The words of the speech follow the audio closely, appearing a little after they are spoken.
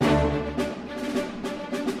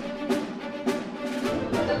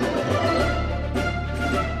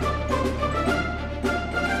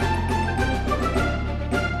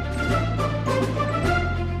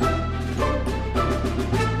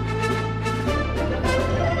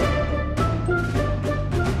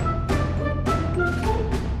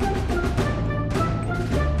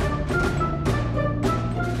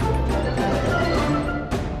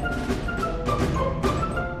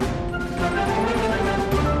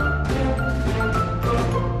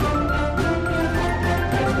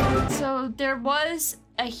there was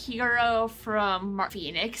a hero from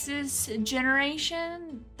Phoenix's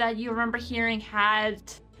generation that you remember hearing had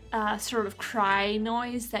a sort of cry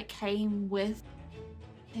noise that came with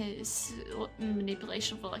his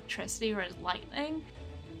manipulation of electricity or his lightning.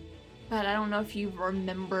 But I don't know if you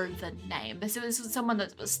remember the name. This was someone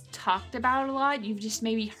that was talked about a lot. You've just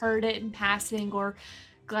maybe heard it in passing, or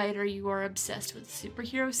Glider, you are obsessed with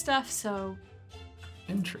superhero stuff, so...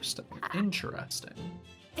 Interesting.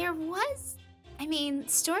 There was... I mean,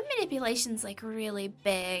 storm manipulation's, like, really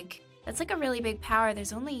big. That's, like, a really big power.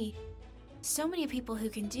 There's only so many people who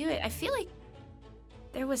can do it. I feel like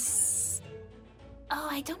there was... Oh,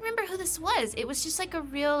 I don't remember who this was. It was just, like, a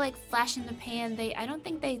real, like, flash in the pan. I don't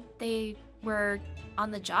think they were on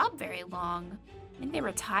the job very long. I think they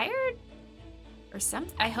retired or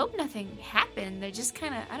something. I hope nothing happened. They're just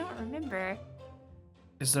kind of... I don't remember.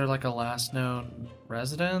 Is there, like, a last known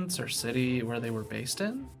residence or city where they were based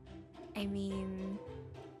in? I mean,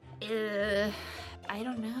 I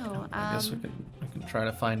don't know. I guess we can try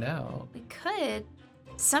to find out. We could.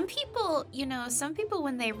 Some people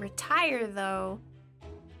when they retire, though,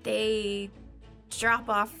 they drop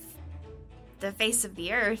off the face of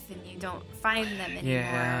the earth and you don't find them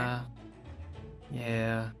anymore.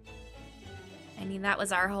 Yeah. I mean, that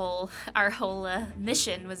was our whole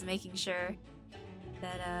mission, was making sure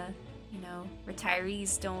that,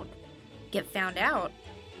 retirees don't get found out.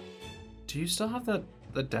 Do you still have the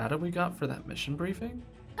data we got for that mission briefing?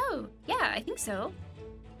 Oh, yeah, I think so.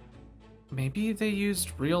 Maybe they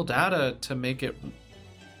used real data to make it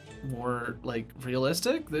more, like,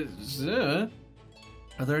 realistic? Are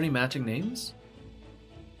there any matching names?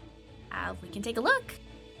 We can take a look.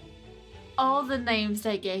 All the names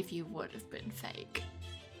they gave you would have been fake.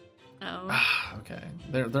 Oh. Okay.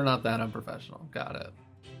 They're not that unprofessional. Got it.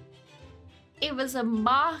 It was a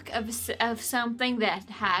mock of something that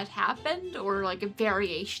had happened, or like a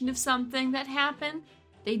variation of something that happened.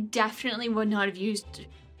 They definitely would not have used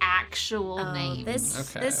actual names.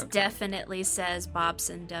 This definitely says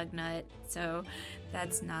Bobson Dugnut, so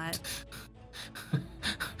that's not...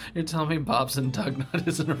 You're telling me Bobson Dugnut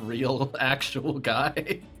isn't a real, actual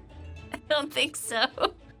guy? I don't think so.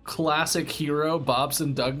 Classic hero,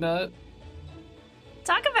 Bobson Dugnut?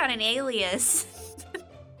 Talk about an alias.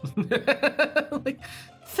 Like,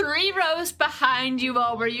 3 rows behind you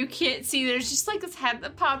all where you can't see, there's just like this head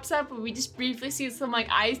that pops up and we just briefly see some like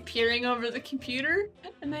eyes peering over the computer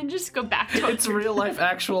and then just go back to it's real life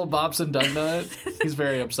actual Bobson Dugnut. He's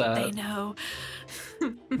very upset. They know.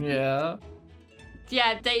 Yeah.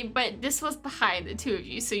 Yeah, but this was behind the two of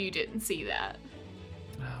you, so you didn't see that.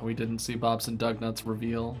 We didn't see Bobson Dugnut's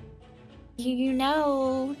reveal. You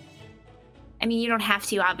know... I mean, you don't have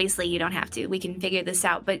to, obviously you don't have to. We can figure this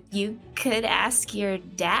out, but you could ask your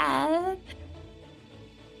dad.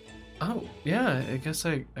 Oh, yeah, I guess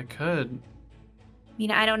I could. I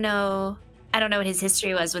mean, I don't know what his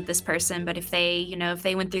history was with this person, but if they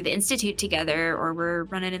went through the Institute together or were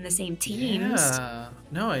running in the same teams. Yeah.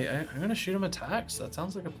 No, I'm gonna shoot him a text. That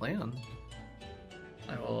sounds like a plan.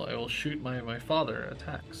 I will shoot my father a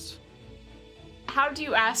text. How do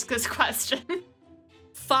you ask this question?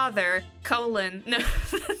 Father, : no.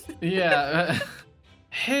 Yeah.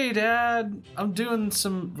 Hey, Dad, I'm doing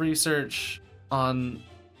some research on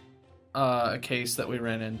a case that we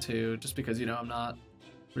ran into, just because, I'm not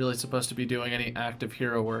really supposed to be doing any active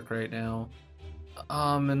hero work right now.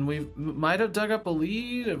 And we might have dug up a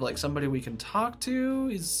lead of, like, somebody we can talk to.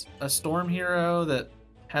 He's a storm hero that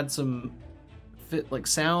had some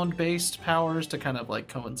sound-based powers to kind of, like,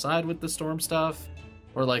 coincide with the storm stuff.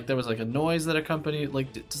 Or, like, there was, like, a noise that accompanied...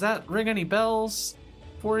 Like, does that ring any bells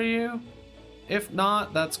for you? If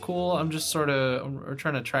not, that's cool. I'm just we're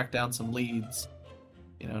trying to track down some leads.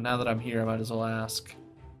 Now that I'm here, I might as well ask.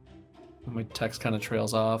 And my text kind of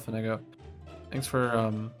trails off, and I go, thanks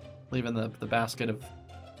for leaving the basket of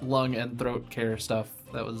lung and throat care stuff.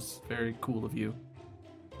 That was very cool of you.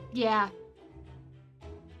 Yeah.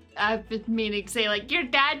 I've been meaning to say, like, your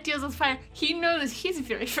dad deals with fire. He knows, he's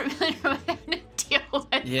very familiar with having to deal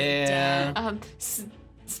with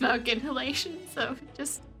smoke inhalation, so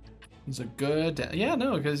just... He's a good dad. Yeah,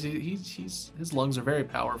 no, because his lungs are very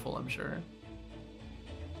powerful, I'm sure.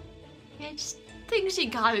 Yeah, just things you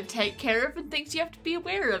gotta take care of and things you have to be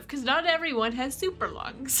aware of, because not everyone has super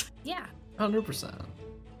lungs. Yeah. 100%.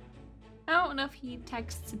 I don't know if he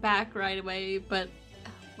texts back right away, but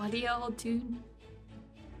what do y'all do?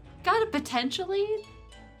 Got a potential lead?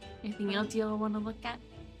 Anything else y'all want to look at?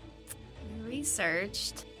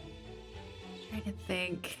 Researched. Trying to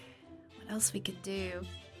think what else we could do.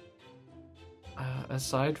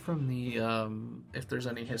 Aside from the if there's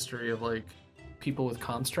any history of, like, people with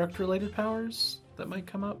construct-related powers that might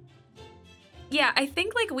come up. Yeah, I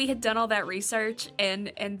think like we had done all that research,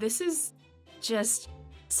 and this is just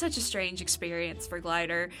such a strange experience for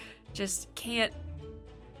Glider. Just can't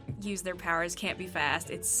use their powers, can't be fast.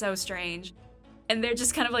 It's so strange. And they're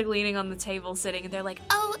just kind of like leaning on the table, sitting, and they're like,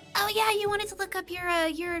 Oh yeah, you wanted to look up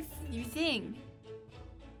your thing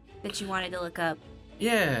that you wanted to look up.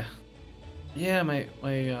 Yeah, my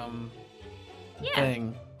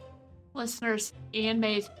thing. Listeners, Ian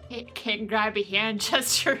made can grabby hand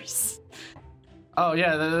gestures. Oh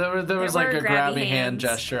yeah, there was like were a grabby grabby hand hands.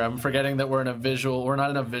 gesture. I'm forgetting that we're not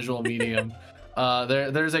in a visual medium.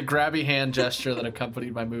 There's a grabby hand gesture that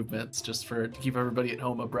accompanied my movements, just to keep everybody at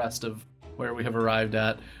home abreast of where we have arrived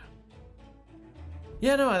at.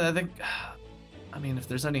 Yeah, no, I think, I mean, if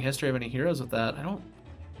there's any history of any heroes with that,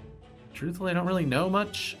 truthfully, I don't really know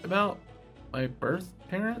much about my birth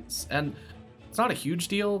parents, and it's not a huge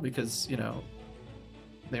deal because, you know,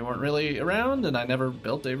 they weren't really around, and I never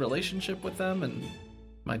built a relationship with them, and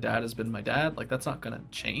my dad has been my dad. Like, that's not gonna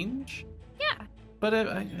change. Yeah. But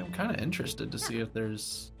I'm kind of interested to see if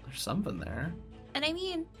there's something there. And I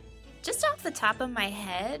mean, just off the top of my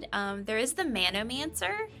head, there is the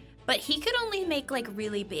Manomancer, but he could only make like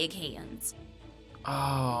really big hands.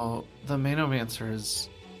 Oh, the Manomancer is...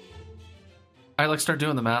 I like start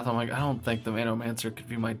doing the math. I'm like, I don't think the Manomancer could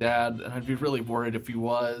be my dad, and I'd be really worried if he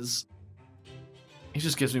was. He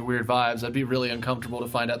just gives me weird vibes. I'd be really uncomfortable to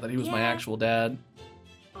find out that he was my Yeah. actual dad.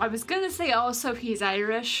 I was gonna say also he's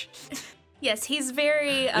Irish. yes, he's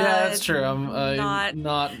very. Yeah, that's true. I'm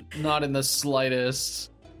not in the slightest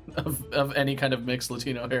of any kind of mixed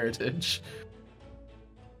Latino heritage.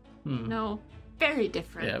 No, very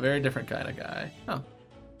different. Yeah, very different kind of guy. Oh,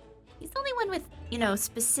 He's the only one with,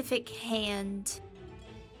 specific hand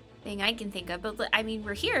thing I can think of. But I mean,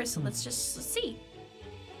 we're here, so let's see.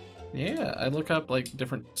 yeah. I look up like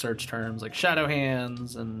different search terms like shadow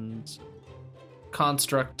hands and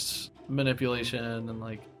construct manipulation and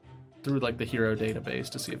like through like the hero database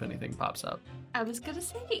to see if anything pops up. I was gonna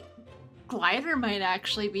say Glider might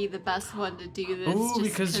actually be the best one to do this. Ooh, just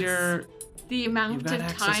because the amount you've got of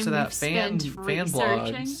access time to that we've fan spent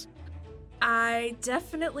blogs. researching. I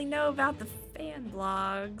definitely know about the fan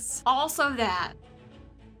blogs. Also that.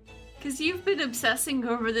 Because you've been obsessing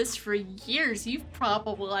over this for years. You've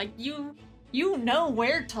probably, like, you know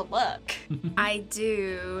where to look. I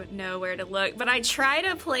do know where to look, but I try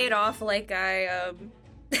to play it off like I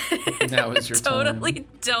Now is your totally time.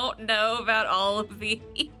 don't know about all of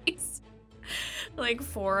these like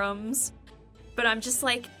forums. But I'm just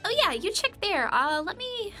like, Oh yeah, you check there. Let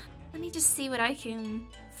me just see what I can.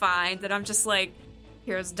 find that I'm just like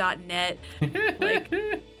heroes.net, like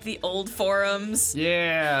the old forums.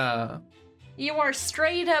 Yeah. You are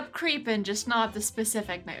straight up creeping, just not the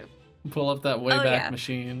specific move. Pull up that Wayback yeah.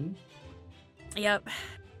 Machine. Yep.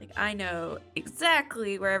 Like I know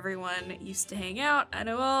exactly where everyone used to hang out. I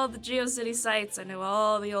know all the GeoCity sites. I know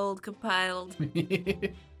all the old compiled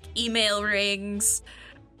email rings.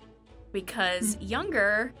 Because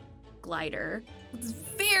younger Glider was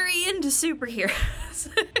very into superheroes.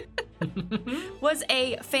 was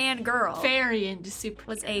a fangirl. Very into super.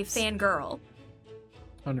 Was a fangirl.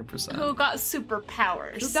 100%. Who got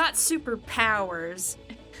superpowers. Who got superpowers.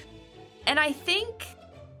 And I think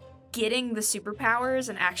getting the superpowers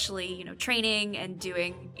and actually, training and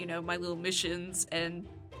doing, my little missions, and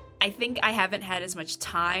I think I haven't had as much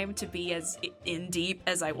time to be as in deep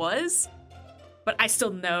as I was, but I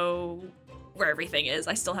still know where everything is.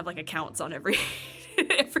 I still have like accounts on every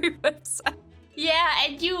website. Yeah,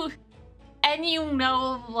 and you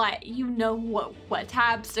know what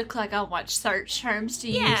tabs to click on, what search terms to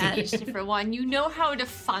use Yeah. in each different one. You know how to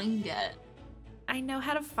find it. I know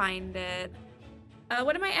how to find it.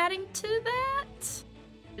 What am I adding to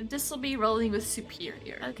that? This will be rolling with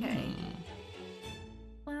superior. Okay.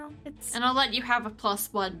 Well, it's... And I'll let you have a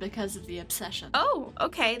 +1 because of the obsession. Oh,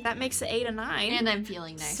 okay. That makes it 8 a 9. And I'm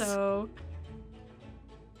feeling nice. So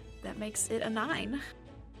that makes it a 9.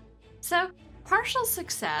 So, partial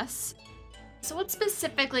success. So what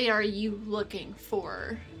specifically are you looking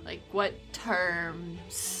for? Like, what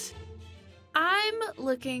terms? I'm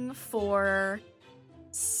looking for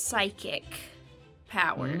psychic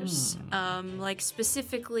powers. Like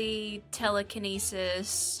specifically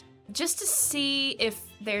telekinesis. Just to see if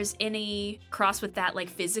there's any cross with that, like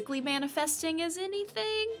physically manifesting as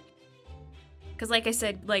anything. Because like I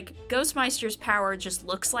said, like Ghostmeister's power just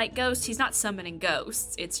looks like ghosts. He's not summoning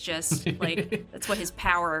ghosts. It's just like, that's what his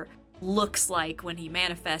power looks like when he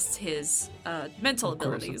manifests his mental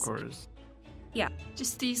abilities. Of course.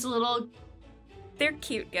 Just these little They're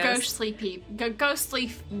cute ghosts. Ghostly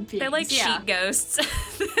beings. They're like yeah. sheet ghosts.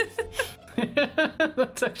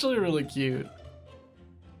 That's actually really cute.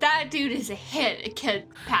 That dude is a hit at kid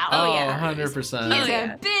pal. Oh, yeah. 100%. He's Oh,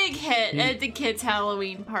 yeah. a big hit at the kids'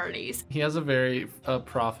 Halloween parties. He has a very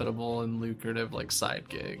profitable and lucrative like side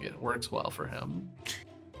gig. It works well for him.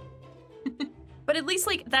 But at least,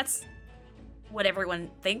 like, that's what everyone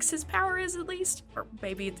thinks his power is, at least. Or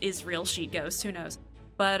maybe it is real sheet ghost, who knows.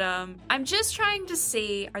 But I'm just trying to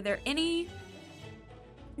see, are there any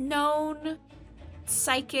known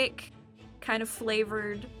psychic kind of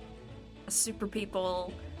flavored super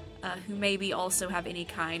people who maybe also have any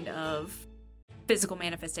kind of physical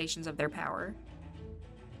manifestations of their power?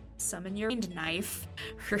 Summon your knife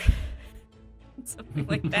or something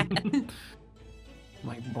like that.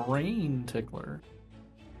 My brain tickler.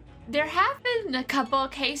 There have been a couple of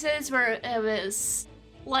cases where it was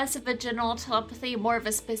less of a general telepathy, more of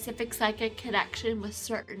a specific psychic connection with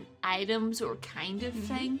certain items or kind of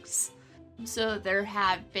things. So there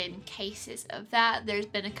have been cases of that. There's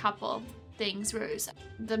been a couple of things where it's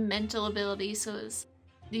the mental ability, so it's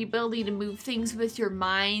the ability to move things with your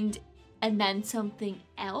mind and then something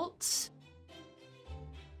else.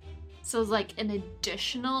 So it's like an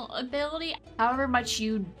additional ability. However much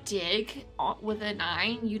you dig with a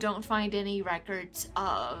 9, you don't find any records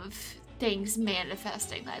of things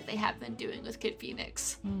manifesting like they have been doing with Kid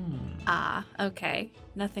Phoenix. Ah, okay.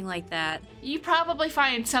 Nothing like that. You probably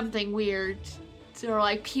find something weird. Or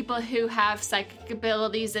like people who have psychic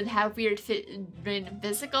abilities and have weird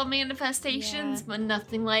physical manifestations, Yeah. but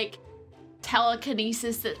nothing like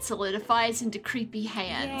telekinesis that solidifies into creepy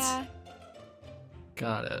hands. Yeah.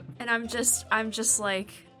 Got it. And I'm just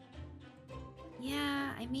like,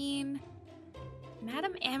 yeah, I mean,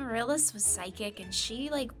 Madame Amaryllis was psychic and she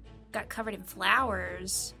like got covered in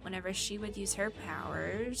flowers whenever she would use her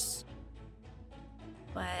powers.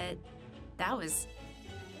 But that was,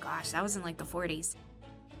 gosh, that was in like the 40s.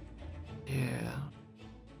 Yeah.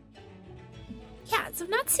 Yeah, so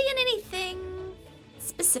I'm not seeing anything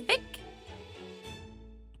specific.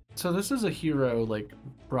 So this is a hero like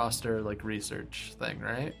roster like research thing,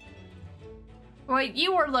 right? What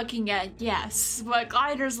you were looking at, yes. What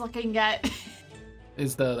Glider's looking at,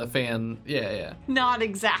 Is the fan? Yeah. not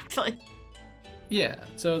exactly. Yeah.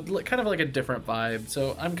 So kind of like a different vibe.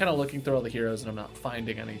 So I'm kind of looking through all the heroes and I'm not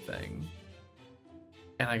finding anything.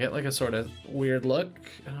 And I get like a sort of weird look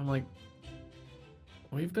and I'm like,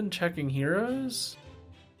 we've been checking heroes?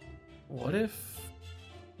 What if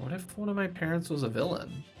one of my parents was a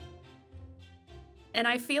villain? And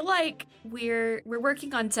I feel like we're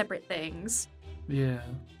working on separate things. Yeah.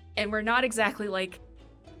 And we're not exactly like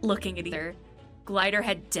looking at either. Glider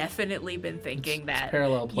had definitely been thinking It's that.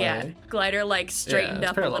 parallel play. Yeah, Glider like straightened it's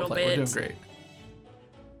up a parallel little play. bit We're doing great.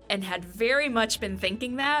 and had very much been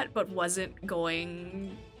thinking that, but wasn't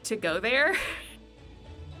going to go there.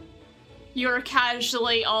 You were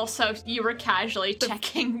casually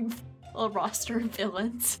checking a roster of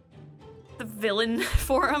villains. The villain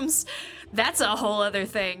forums, that's a whole other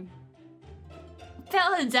thing.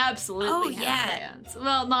 Villains absolutely Oh, have yeah. fans.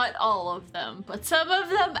 Well, not all of them, but some of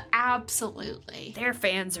them absolutely. Their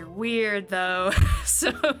fans are weird though.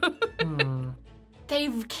 So They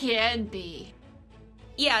can be.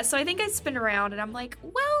 yeah, so I think I spin around and I'm like,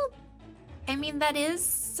 Well, I mean, that is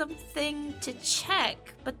something to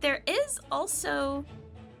check, but there is also,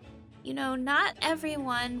 you know, not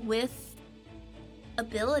everyone with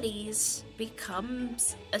abilities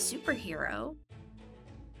becomes a superhero.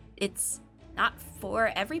 It's not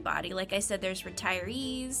for everybody. Like I said, there's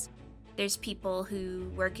retirees, there's people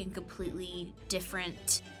who work in completely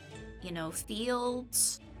different, you know,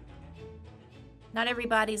 fields. Not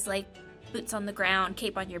everybody's like boots on the ground,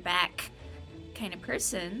 cape on your back kind of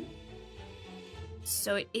person.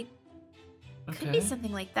 So it could be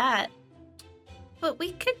something like that. But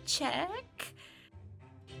we could check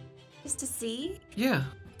just to see. Yeah.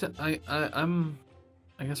 I'm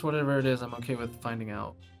I guess whatever it is, I'm okay with finding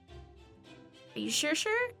out. Are you sure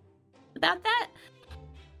about that?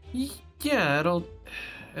 Yeah, it'll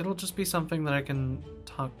just be something that I can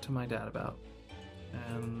talk to my dad about.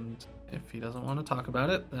 And if he doesn't want to talk about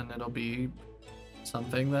it, then it'll be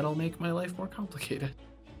something that'll make my life more complicated.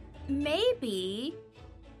 Maybe,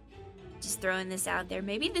 just throwing this out there,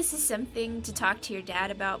 maybe this is something to talk to your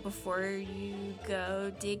dad about before you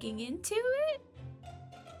go digging into it?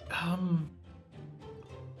 I don't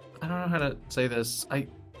know how to say this.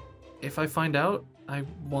 If I find out, I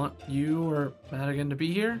want you or Madigan to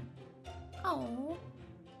be here. Oh.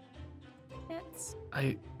 That's...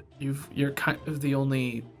 You're kind of the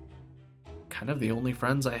only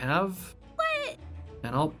friends I have. What?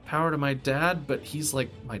 and I'll power to my dad, but he's like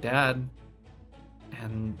my dad.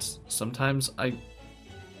 And sometimes I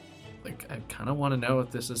kind of want to know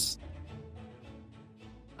if this is...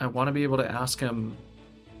 I want to be able to ask him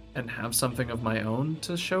and have something of my own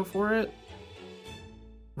to show for it,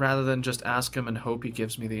 rather than just ask him and hope he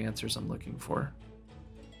gives me the answers I'm looking for.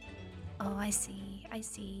 Oh, I see.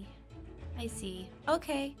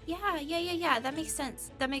 Okay. Yeah. That makes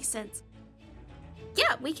sense.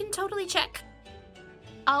 Yeah, we can totally check.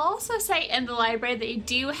 I'll also say in the library that you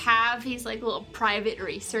do have these like little private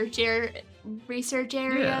research areas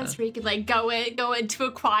where you can like go into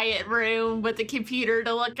a quiet room with a computer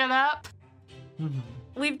to look it up. Mm-hmm.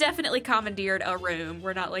 We've definitely commandeered a room.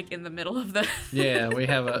 We're not like in the middle of the. Yeah, we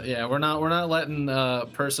have we're not letting a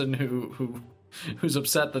person who's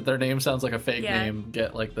upset that their name sounds like a fake name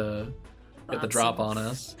get like the drop on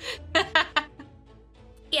us.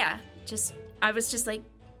 Yeah, I was just like,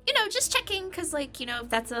 just checking, because like, if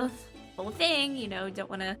that's a whole thing, don't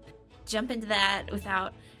want to jump into that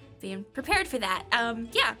without being prepared for that.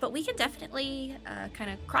 Yeah, but we can definitely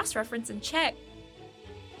kind of cross-reference and check.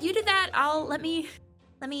 You do that, let me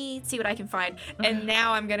see what I can find. And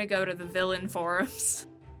now I'm gonna go to the villain forums.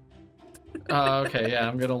 Okay, yeah,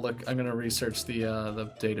 I'm gonna research the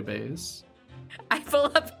database. I pull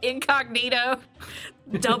up incognito,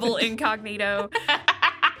 double incognito,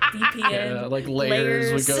 VPN. Yeah, like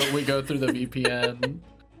layers. We go through the VPN.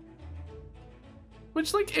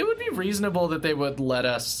 Which, like, it would be reasonable that they would let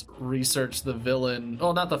us research the villain.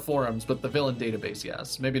 Well, not the forums, but the villain database,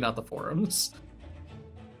 yes. Maybe not the forums.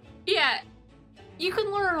 Yeah, you can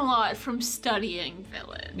learn a lot from studying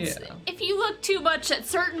villains. Yeah. If you look too much at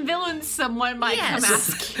certain villains, someone might come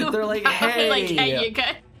ask you. They're like, hey, you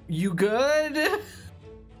good? You good?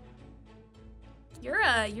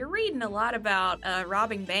 You're reading a lot about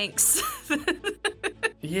robbing banks.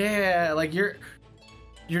 Yeah, like you're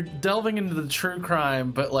delving into the true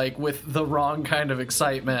crime, but like with the wrong kind of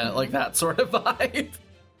excitement, like that sort of vibe.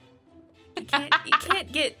 You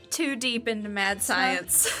can't get too deep into mad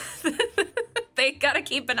science. They gotta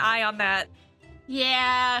keep an eye on that.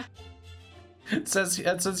 Yeah. It says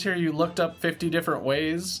here you looked up 50 different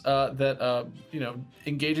ways that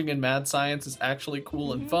engaging in mad science is actually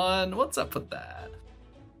cool and fun. What's up with that?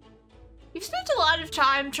 You've spent a lot of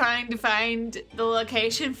time trying to find the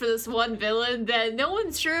location for this one villain that no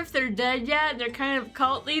one's sure if they're dead yet, and they're kind of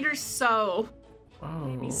cult leaders, so...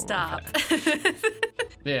 Oh, Stop. Okay.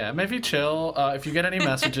 Yeah, maybe chill. If you get any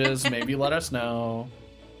messages, maybe let us know.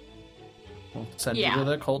 We'll send you to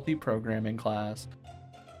the culty programming class.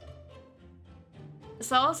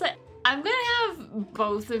 So I'll say, I'm gonna have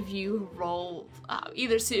both of you roll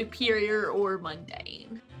either superior or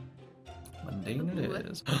mundane. Mundane it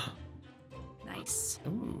is. Nice.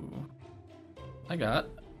 Ooh. I got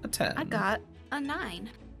a 10. I got a 9.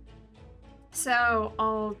 So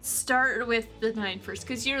I'll start with the 9 first,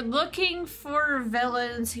 because you're looking for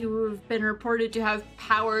villains who have been reported to have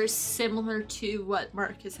powers similar to what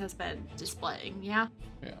Marcus has been displaying, yeah?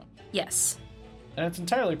 Yeah. Yes. And it's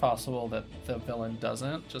entirely possible that the villain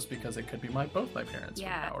doesn't, just because it could be both my parents were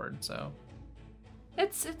powered, so...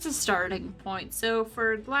 It's a starting point. So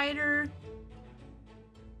for Glider,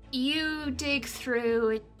 you dig through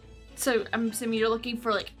it. So I'm assuming you're looking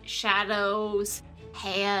for, like, shadows,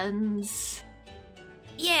 hands.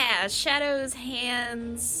 Yeah, shadows,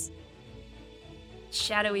 hands,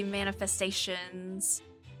 shadowy manifestations.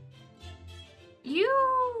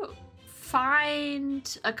 You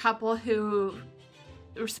find a couple who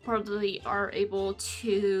supposedly are able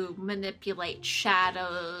to manipulate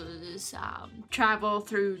shadows, travel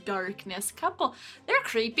through darkness. They're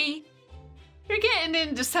creepy. You're getting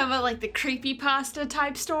into some of, like, the creepypasta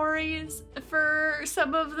type stories for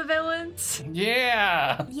some of the villains.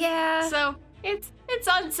 Yeah! Yeah. So, it's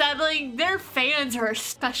unsettling. Their fans are a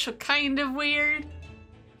special kind of weird.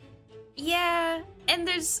 Yeah, and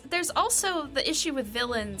there's also the issue with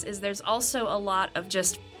villains is there's also a lot of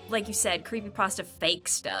just, like you said, creepypasta fake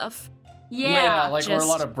stuff. Yeah, like, or a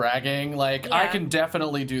lot of bragging. Like, Yeah. I can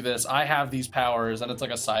definitely do this. I have these powers, and it's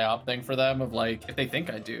like a psyop thing for them of, like, if they think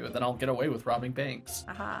I do, then I'll get away with robbing banks.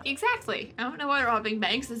 Uh-huh. Exactly. I don't know why robbing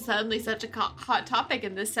banks is suddenly such a hot topic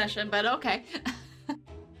in this session, but okay.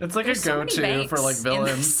 It's like There's a so many go-to banks for, like, in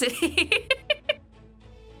villains. this city.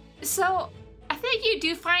 So, I think you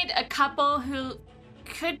do find a couple who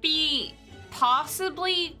could be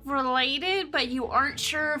possibly related, but you aren't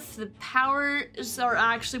sure if the powers are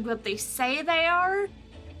actually what they say they are.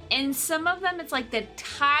 And some of them, it's like the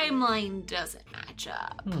timeline doesn't match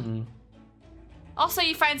up. Also,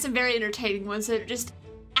 you find some very entertaining ones that are just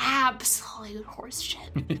absolute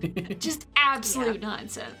horseshit. Just absolute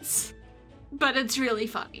nonsense. but it's really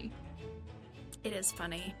funny. It is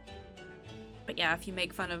funny. But yeah, if you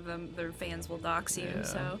make fun of them, their fans will dox you, Yeah.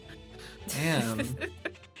 so... Damn.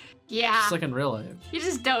 Yeah. Just like in real life. You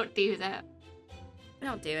just don't do that.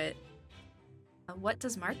 Don't do it. What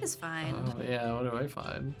does Marcus find? Oh, yeah, what do I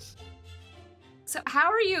find? So how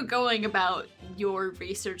are you going about your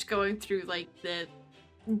research, going through, like, the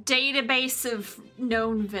database of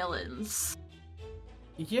known villains?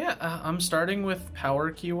 Yeah, I'm starting with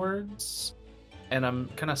power keywords, and I'm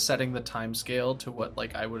kind of setting the time scale to what,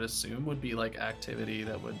 like, I would assume would be, like, activity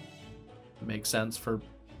that would make sense for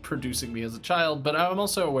producing me as a child, but I'm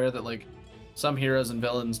also aware that, like, some heroes and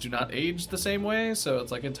villains do not age the same way, so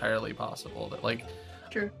it's, like, entirely possible that, like...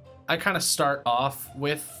 True. I kind of start off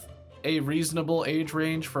with a reasonable age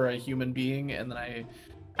range for a human being, and then I,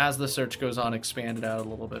 as the search goes on, expand it out a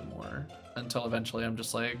little bit more, until eventually I'm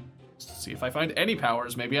just like, see if I find any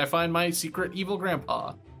powers. Maybe I find my secret evil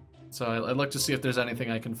grandpa. So I'd like to see if there's anything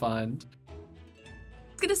I can find.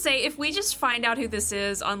 I was gonna say, if we just find out who this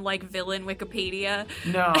is on, like, villain Wikipedia...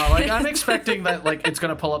 No, like, I'm expecting that, like, it's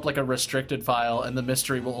gonna pull up, like, a restricted file, and the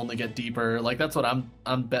mystery will only get deeper. Like, that's what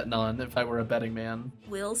I'm betting on if I were a betting man.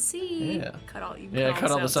 We'll see. Yeah. Cut all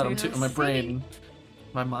This out too. on my brain,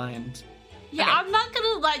 my mind. Yeah, Okay. I'm not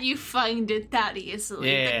gonna let you find it that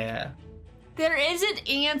easily. Yeah. There is an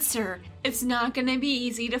answer. It's not gonna be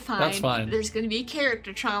easy to find. That's fine. There's gonna be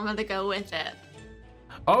character trauma to go with it.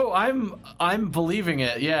 Oh, I'm believing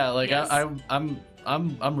it. Yeah, like Yes.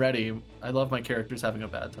 I'm ready. I love my characters having a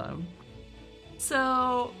bad time.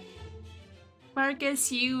 So,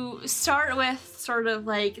 Marcus, you start with sort of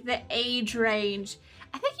like the age range.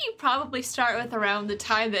 I think you probably start with around the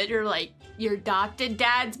time that your adopted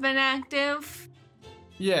dad's been active.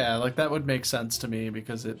 Yeah, like that would make sense to me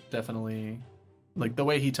because it definitely, like the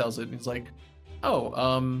way he tells it, he's like,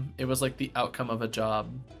 oh, it was like the outcome of a job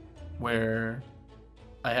where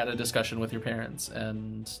I had a discussion with your parents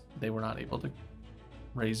and they were not able to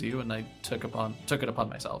raise you, and I took it upon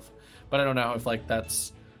myself. But I don't know if like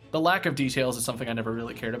that's the lack of details is something I never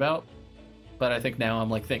really cared about. But I think now I'm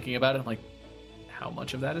like thinking about it, I'm like, how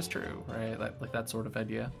much of that is true, right? Like that sort of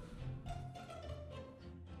idea.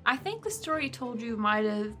 I think the story told you might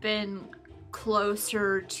have been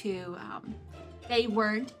closer to they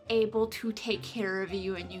weren't able to take care of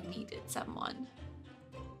you and you needed someone.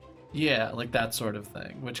 Yeah, like that sort of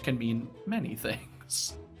thing, which can mean many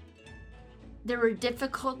things. There were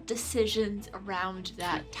difficult decisions around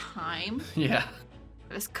that time. Yeah.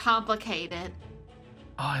 It was complicated.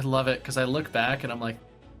 Oh, I love it because I look back and I'm like,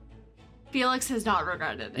 Felix has not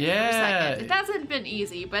regretted it for a Yeah. second. It hasn't been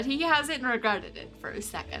easy, but he hasn't regretted it for a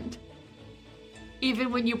second.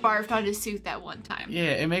 Even when you barfed on his suit that one time.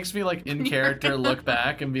 yeah, it makes me like in character look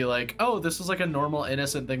back and be like, oh, this is like a normal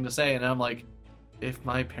innocent thing to say, and I'm like, if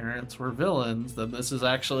my parents were villains, then this is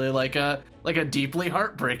actually like a deeply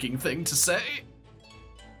heartbreaking thing to say.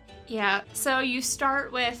 Yeah, so you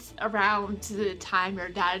start with around the time your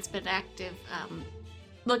dad's been active,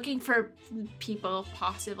 looking for people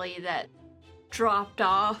possibly that dropped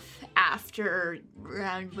off after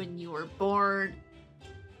around when you were born.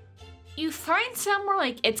 You find somewhere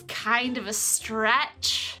like it's kind of a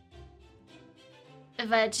stretch,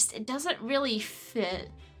 but it doesn't really fit.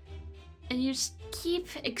 And you just keep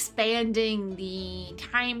expanding the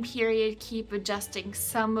time period, keep adjusting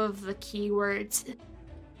some of the keywords.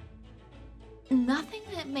 Nothing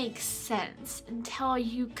that makes sense until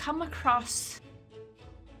you come across...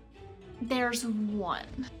 There's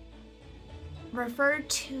one. Referred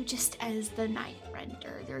to just as the Night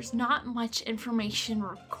Render. There's not much information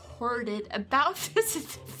recorded about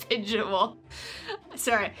this individual.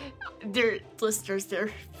 Sorry, their listeners,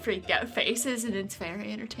 they're freaked out faces, and it's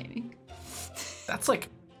very entertaining. That's like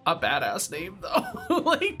a badass name though.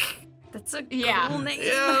 Like, That's a Yeah. cool name.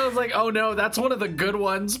 yeah, I was like, oh no, that's one of the good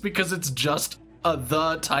ones because it's just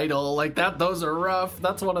the title. Like that, those are rough.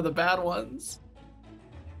 That's one of the bad ones.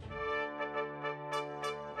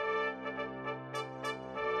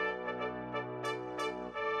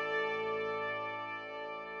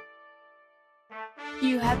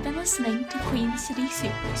 You have been listening to Queen City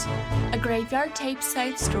Supers, a graveyard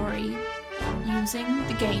tape-side story using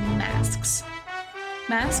the game Masks.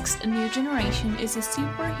 Masks: A New Generation is a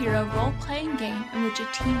superhero role-playing game in which a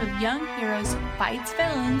team of young heroes fights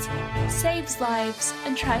villains, saves lives,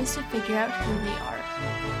 and tries to figure out who they are.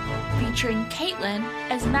 Featuring Caitlin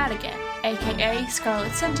as Madigan, aka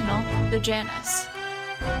Scarlet Sentinel, the Janus.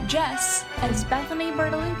 Jess as Bethany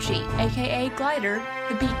Bertolucci, aka Glider,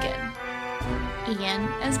 the Beacon. Ian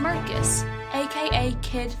as Marcus, aka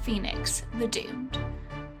Kid Phoenix, the Doomed.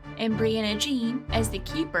 And Brianna Jean as the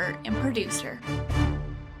Keeper and Producer.